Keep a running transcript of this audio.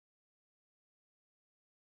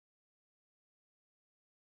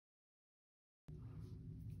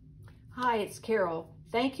Hi, it's Carol.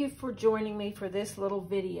 Thank you for joining me for this little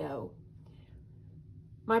video.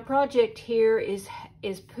 My project here is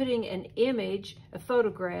putting an image, a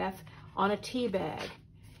photograph, on a tea bag.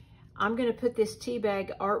 I'm going to put this tea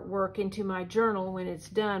bag artwork into my journal when it's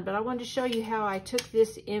done, but I wanted to show you how I took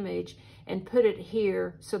this image and put it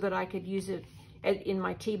here so that I could use it in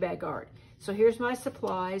my tea bag art. So here's my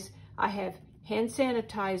supplies. I have hand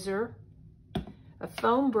sanitizer, a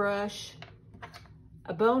foam brush,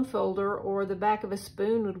 a bone folder, or the back of a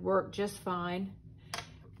spoon would work just fine.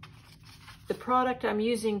 The product I'm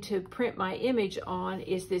using to print my image on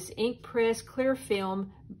is this Inkpress clear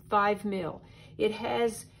film 5mm. It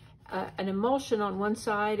has an emulsion on one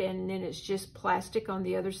side and then it's just plastic on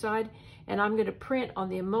the other side. And I'm going to print on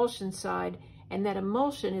the emulsion side, and that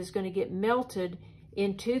emulsion is going to get melted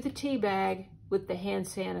into the tea bag with the hand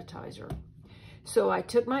sanitizer. So I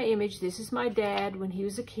took my image. This is my dad when he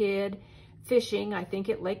was a kid fishing, I think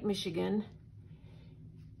at Lake Michigan.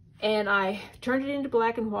 And I turned it into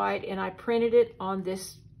black and white and I printed it on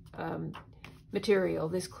this material,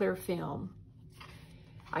 this clear film.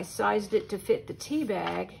 I sized it to fit the tea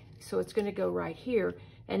bag, so it's going to go right here.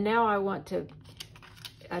 And now I want to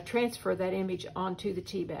transfer that image onto the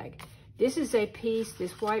tea bag. This is a piece,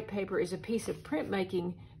 this white paper is a piece of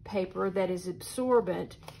printmaking paper that is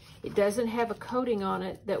absorbent. It doesn't have a coating on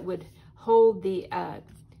it that would hold the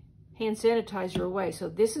hand sanitizer away. So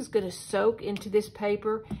this is going to soak into this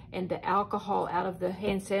paper, and the alcohol out of the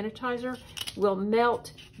hand sanitizer will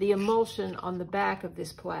melt the emulsion on the back of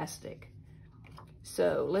this plastic.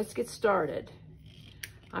 So let's get started.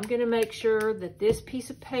 I'm going to make sure that this piece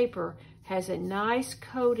of paper has a nice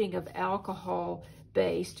coating of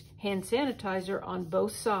alcohol-based hand sanitizer on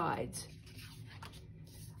both sides.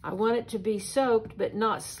 I want it to be soaked but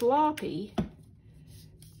not sloppy,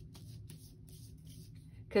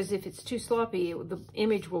 because if it's too sloppy, the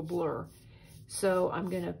image will blur. So I'm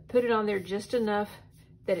going to put it on there just enough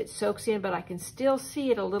that it soaks in, but I can still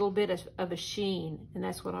see it a little bit of a sheen, and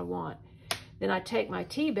that's what I want. Then I take my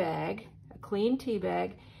tea bag, a clean tea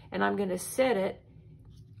bag, and I'm going to set it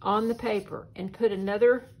on the paper and put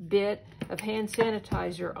another bit of hand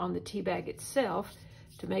sanitizer on the tea bag itself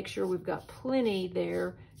to make sure we've got plenty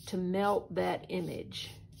there to melt that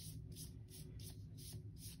image.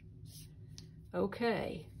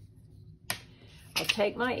 Okay, I'll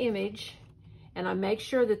take my image and I make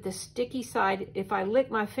sure that the sticky side, if I lick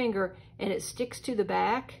my finger and it sticks to the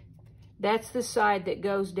back, that's the side that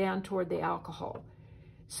goes down toward the alcohol.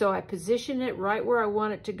 So I position it right where I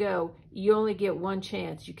want it to go. You only get one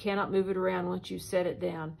chance. You cannot move it around once you set it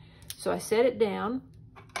down. So I set it down,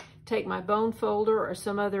 take my bone folder or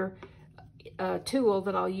some other tool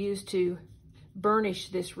that I'll use to burnish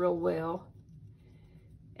this real well.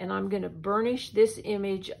 And I'm going to burnish this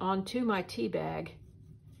image onto my tea bag.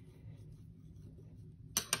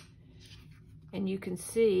 And you can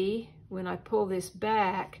see when I pull this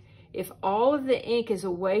back, if all of the ink is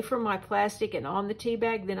away from my plastic and on the tea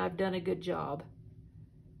bag, then I've done a good job.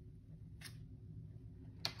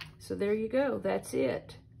 So there you go, that's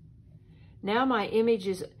it. Now my image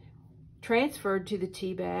is transferred to the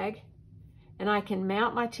tea bag, and I can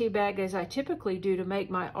mount my tea bag as I typically do to make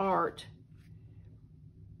my art.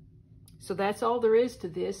 So that's all there is to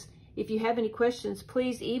this. If you have any questions,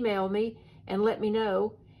 please email me and let me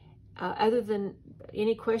know. Other than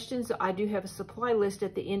any questions, I do have a supply list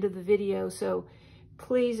at the end of the video, so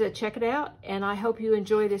please check it out, and I hope you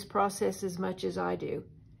enjoy this process as much as I do.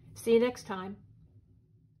 See you next time.